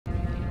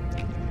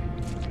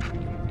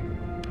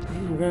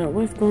my god,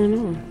 what's going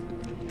on?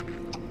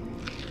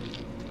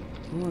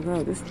 Oh my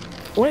god, this...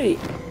 Wait!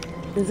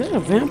 Is that a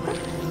vampire?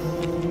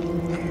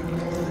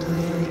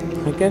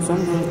 I guess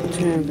I'm gonna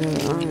pretend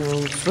that I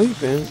am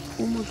sleeping.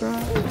 Oh my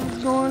god, what's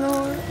going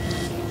on?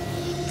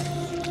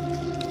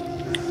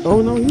 Oh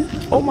no,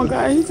 oh my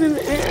god, he's in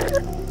the air.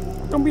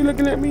 Don't be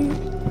looking at me.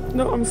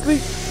 No, I'm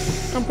asleep.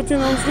 I'm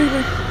pretending I'm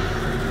sleeping.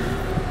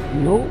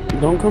 Nope,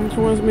 don't come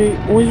towards me.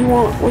 What you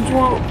want? What you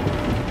want?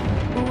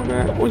 Oh my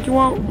god, what you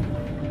want?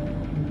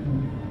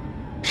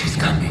 She's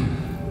coming.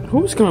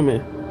 Who's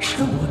coming?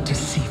 She'll want to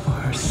see for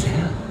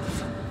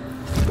herself.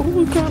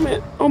 Who's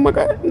coming? Oh my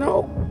god,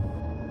 no.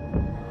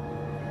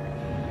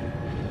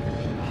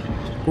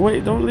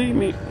 Wait, don't leave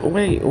me.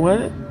 Wait,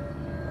 what?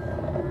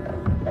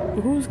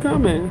 Who's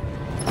coming?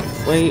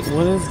 Wait,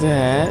 what is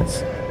that?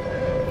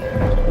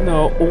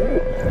 No. Ooh,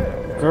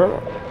 girl.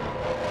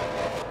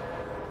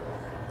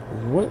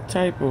 What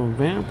type of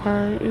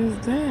vampire is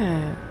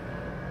that?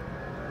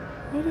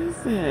 What is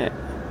that?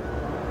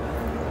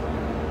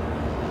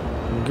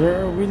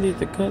 Girl, we need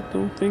to cut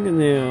them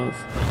fingernails.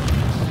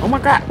 Oh my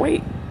god,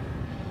 wait.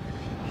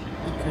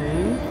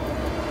 Okay.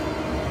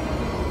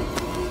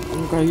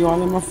 Okay, you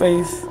all in my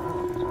face.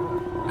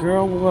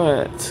 Girl,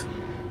 what?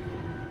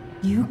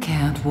 You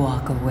can't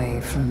walk away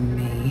from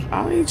me.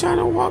 I ain't trying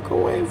to walk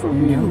away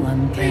from you. No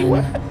one can.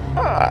 What?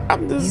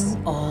 I'm just...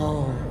 You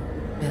all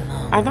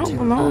belong I don't to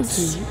belong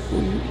us. to you.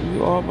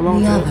 You all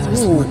belong The to us.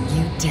 others Ooh. want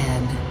you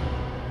dead.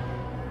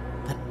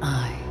 But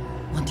I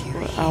want you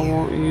here. I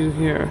want you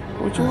here.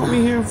 What you want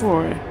me here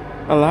for?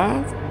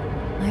 Alive?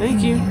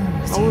 Thank you. I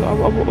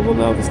would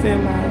love to stay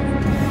alive.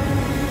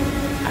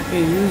 I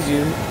can use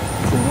you.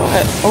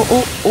 What?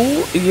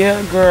 Oh,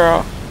 yeah,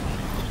 girl.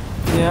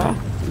 Yeah,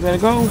 you better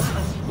go.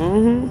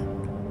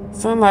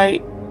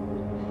 Sunlight.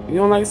 You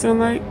don't like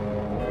sunlight?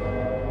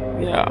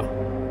 Yeah.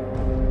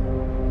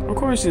 Of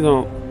course you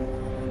don't.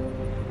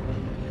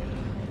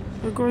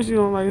 Of course you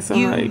don't like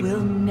sunlight. You will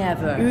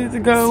never You need to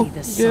go. see the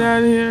Get sun out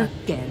of here.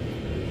 again.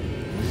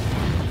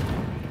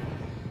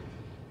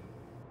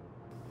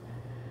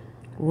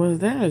 Was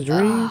that a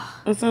dream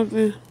or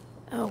something?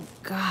 Oh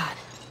God.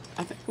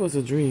 I think it was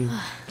a dream.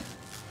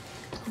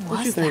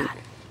 What you think? That?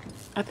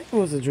 I think it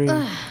was a dream.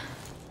 Oh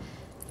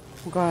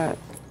God.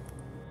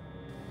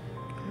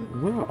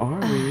 Where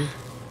are we?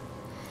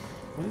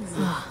 What is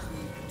it?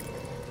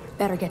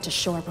 Better get to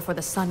shore before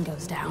the sun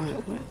goes down.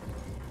 What?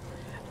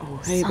 Oh,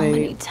 hey, So babe.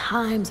 many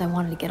times I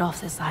wanted to get off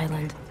this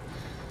island.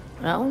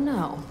 Oh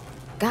no.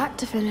 Got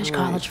to finish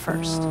college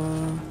first.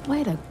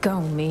 Way to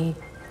go, me.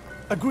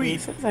 Agreed.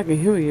 It seems I can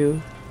hear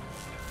you.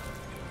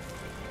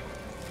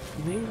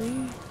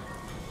 Maybe.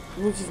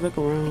 We'll just look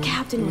around. The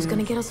captain was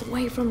gonna get us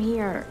away from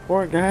here.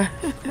 Poor guy.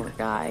 Poor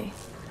guy.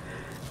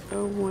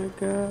 Oh my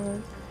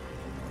God.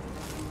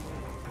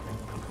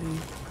 Okay.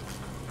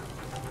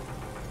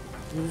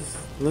 Just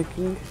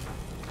looking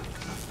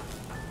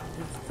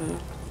at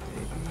stuff.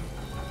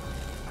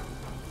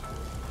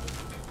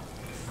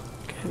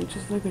 Okay, I'm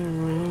just looking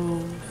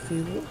around,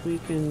 see what we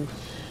can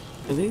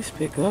at least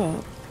pick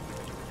up.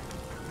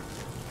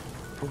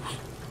 Oh,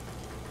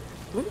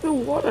 look at the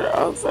water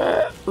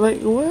outside.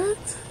 Like, what?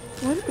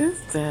 What is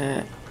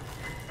that?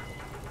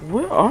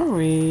 Where are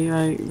we?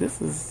 Like,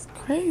 this is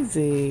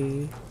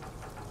crazy.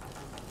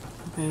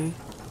 Okay.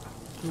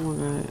 Oh my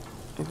God.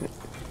 Okay.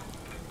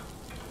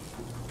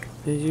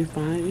 Did you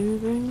find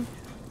anything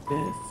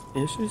that's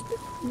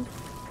interesting?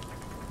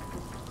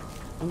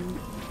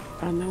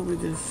 I know we're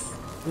just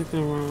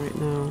looking around right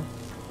now.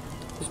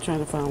 Just trying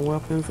to find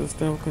weapons and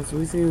stuff because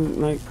we see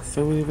like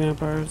so many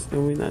vampires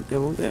and we're not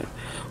dealing with that.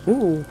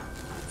 Ooh,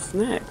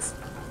 snacks.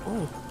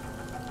 Oh,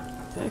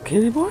 is that a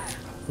candy bar?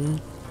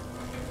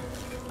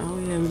 Oh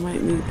yeah, we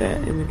might need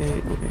that in the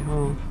game. Okay,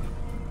 hold on.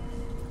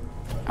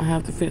 I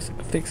have to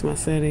fix my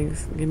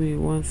settings. Give me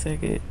 1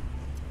 second.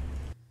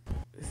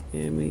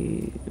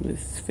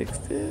 Let's fix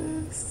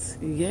this.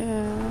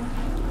 Yeah.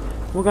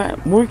 We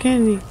got more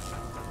candy.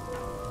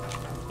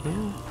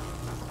 Yeah.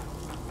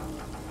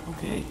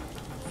 Okay.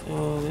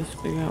 So let's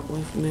figure out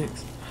what's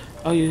next.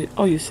 Oh,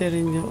 you're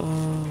setting your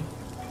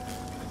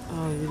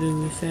you're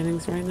doing your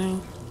settings right now?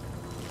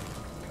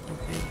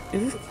 Okay.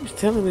 It just keeps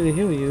telling me to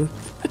heal you.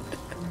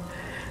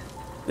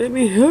 Let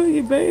me heal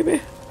you,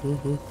 baby.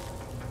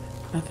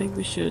 I think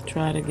we should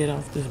try to get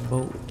off this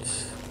boat.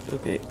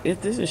 Okay. Is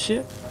this a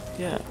ship?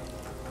 Yeah.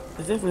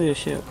 It's definitely a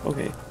ship.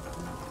 Okay.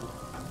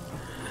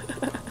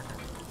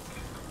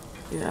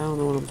 Yeah, I don't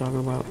know what I'm talking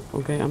about.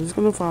 Okay, I'm just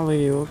gonna follow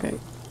you, okay?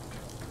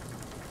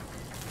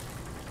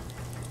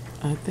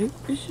 I think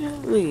we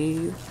should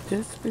leave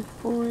just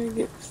before it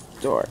gets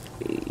dark.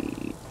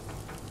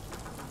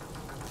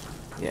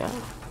 Yeah.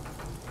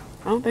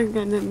 I don't think we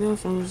got nothing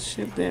else on the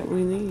ship that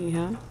we need,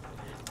 huh?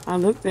 I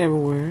looked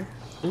everywhere.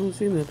 I don't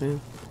see nothing.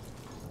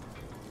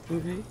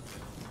 Okay.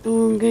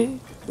 Okay.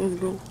 Let's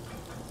go.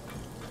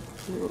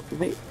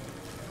 Wait.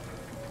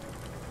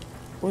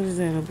 What is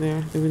that up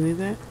there? Do we need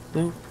that?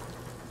 No?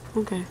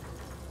 Okay.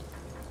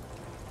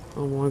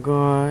 Oh my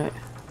God.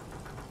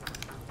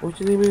 What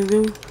you need me to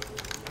do?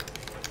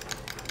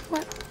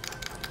 What?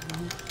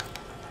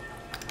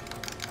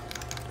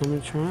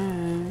 I'm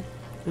trying.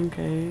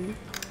 Okay.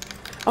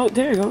 Oh,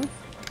 there it goes.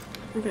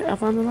 Okay, I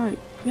found the light.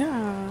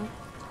 Yeah.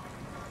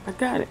 I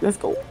got it. Let's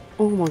go.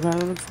 Oh my god,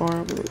 it looks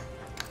horrible.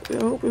 I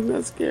hope it's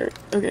not scary.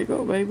 Okay,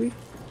 go, baby.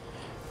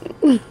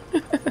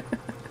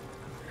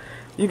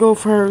 You go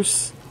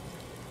first.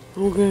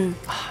 Okay.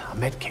 A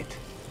med kit.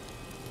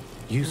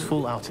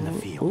 Useful out in the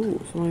field. Oh,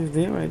 somebody's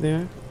there right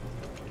there.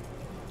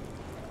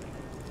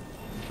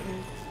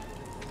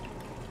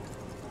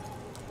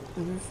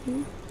 Let me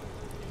see.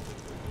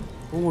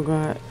 Oh my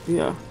god.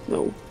 Yeah.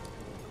 No.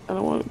 I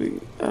don't want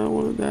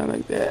to die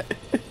like that.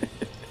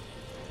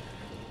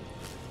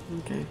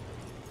 Okay.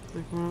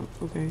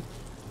 Okay.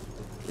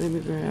 Let me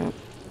grab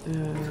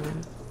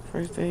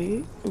first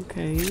aid.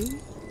 Okay.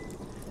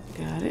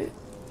 Got it.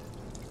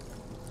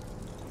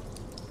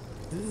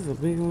 This is a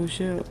big old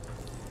ship.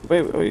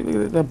 Wait,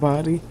 look at the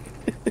body.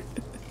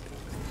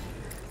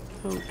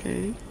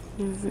 Okay.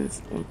 What is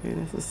this? Okay,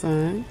 that's a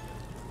sign.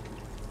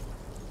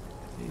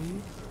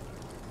 Okay.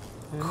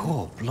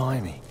 Cool,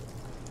 blimey.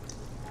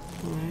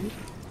 Alright.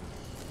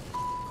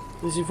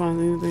 Did you find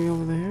anything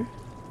over there?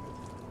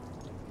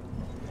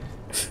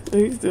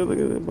 You still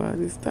looking at the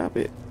body. Stop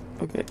it.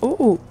 Okay.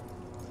 Oh.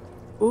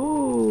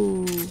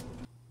 Oh.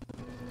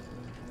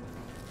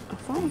 I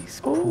found.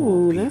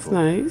 Oh, that's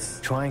nice.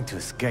 Trying to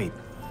escape.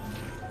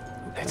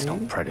 Okay. It's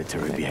not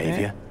predatory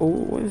behavior. Oh,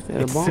 what is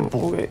that? It's a bomb.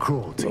 simple Okay.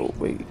 cruelty. No,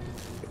 wait.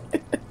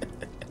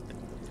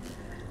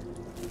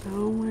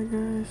 Oh my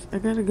gosh. I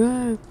got a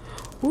gun.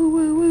 Woo,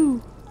 woo,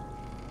 woo.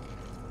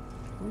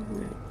 What is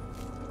that?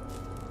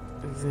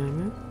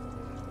 Examine.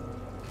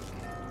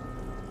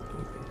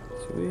 Okay.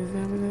 Should we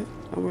examine it?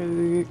 I'm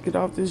ready to get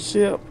off this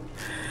ship.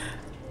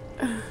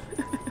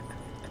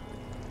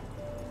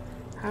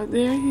 How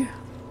dare you?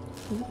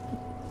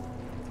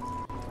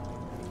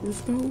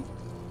 Let's go.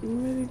 You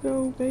ready to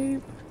go,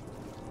 babe?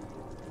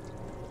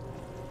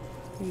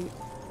 Okay.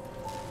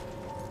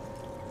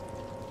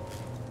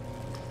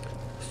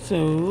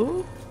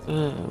 So,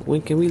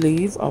 when can we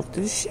leave off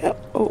this ship?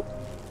 Oh,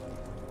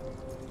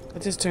 I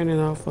just turned it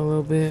off for a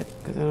little bit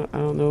because I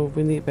don't know if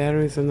we need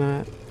batteries or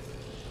not.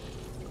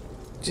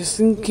 Just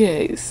in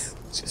case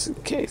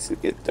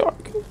it gets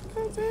dark.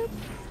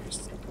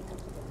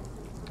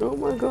 Oh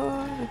my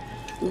god.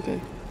 Okay,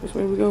 which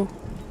way we go?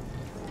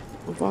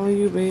 I'm following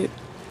you, babe.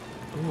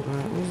 Oh my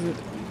god, what is it?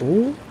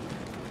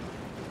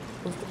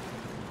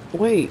 Oh?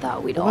 Wait.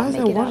 Thought we'd why all is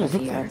make that it water out of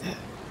look here. like that?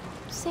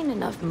 Seen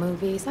enough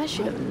movies. I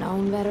should have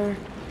known better.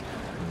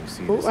 You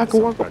see Oh, this I in can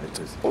some walk up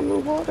predators. on the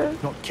water.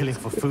 Not killing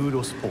for food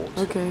or sport.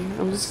 Okay,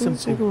 I'm just gonna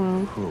check Simple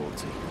around.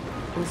 cruelty.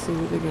 Let's see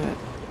what they got.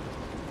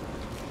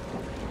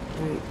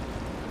 Wait.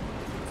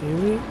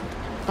 Can we?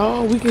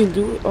 Oh, we can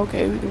do it.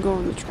 Okay, we can go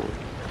in the trunk.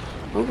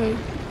 Okay.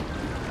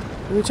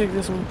 Let me check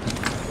this one.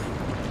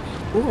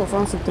 Oh, I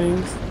found some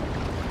things.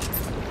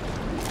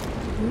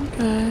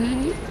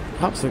 Okay.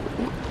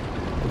 Popsicle.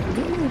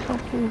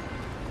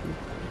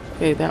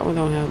 Okay, that one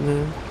don't have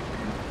none.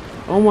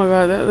 Oh my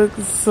god, that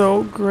looks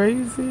so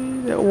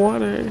crazy. That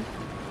water.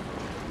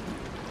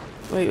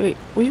 Wait.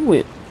 Where you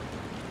went?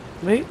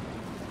 Wait.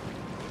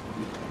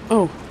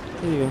 Oh,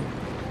 there you go.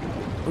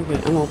 Okay,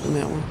 I'm gonna open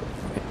that one.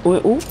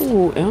 Okay.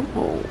 Ooh,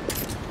 ammo.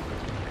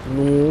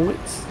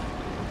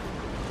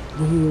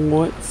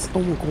 What? Oh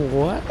my god,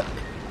 what?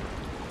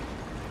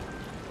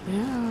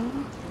 Yeah.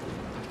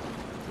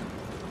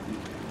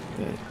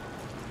 Okay.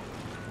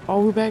 Oh,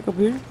 we're back up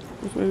here?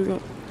 Which way we go?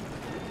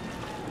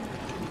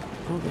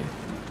 Okay.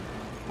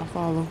 I'm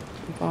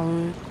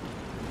following.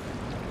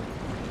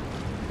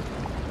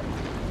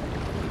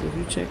 Did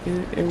you check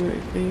in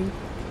everything?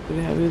 Do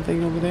they have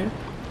anything over there?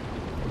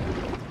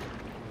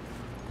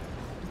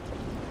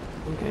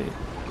 Okay.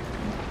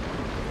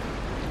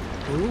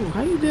 Ooh,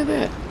 how you did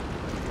that?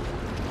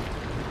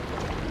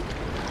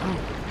 Oh,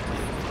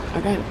 I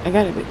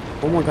got it.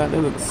 Oh my god,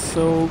 that looks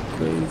so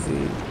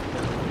crazy.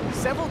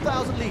 Several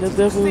thousand That liters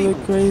definitely of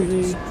look steel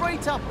crazy.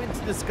 straight up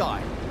into the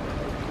sky.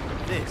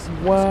 This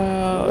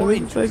Wow, more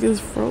it looks like it's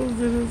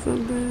frozen or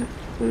something.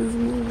 But it's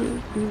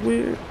moving. It's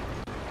weird.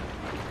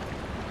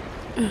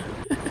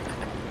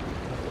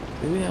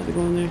 Do we have to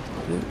go in there?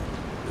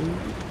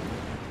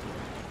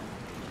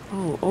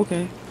 Oh,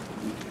 okay.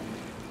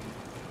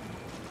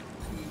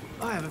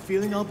 I have a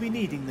feeling I'll be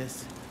needing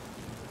this.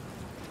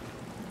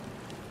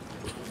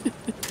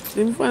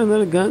 Did we find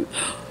another gun?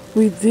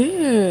 We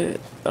did.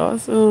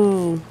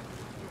 Awesome.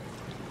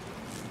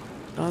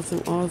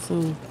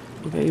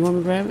 Okay, you want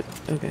me to grab it?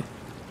 Okay.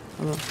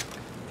 Hold on.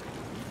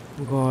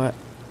 Oh God.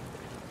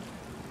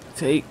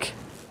 Take.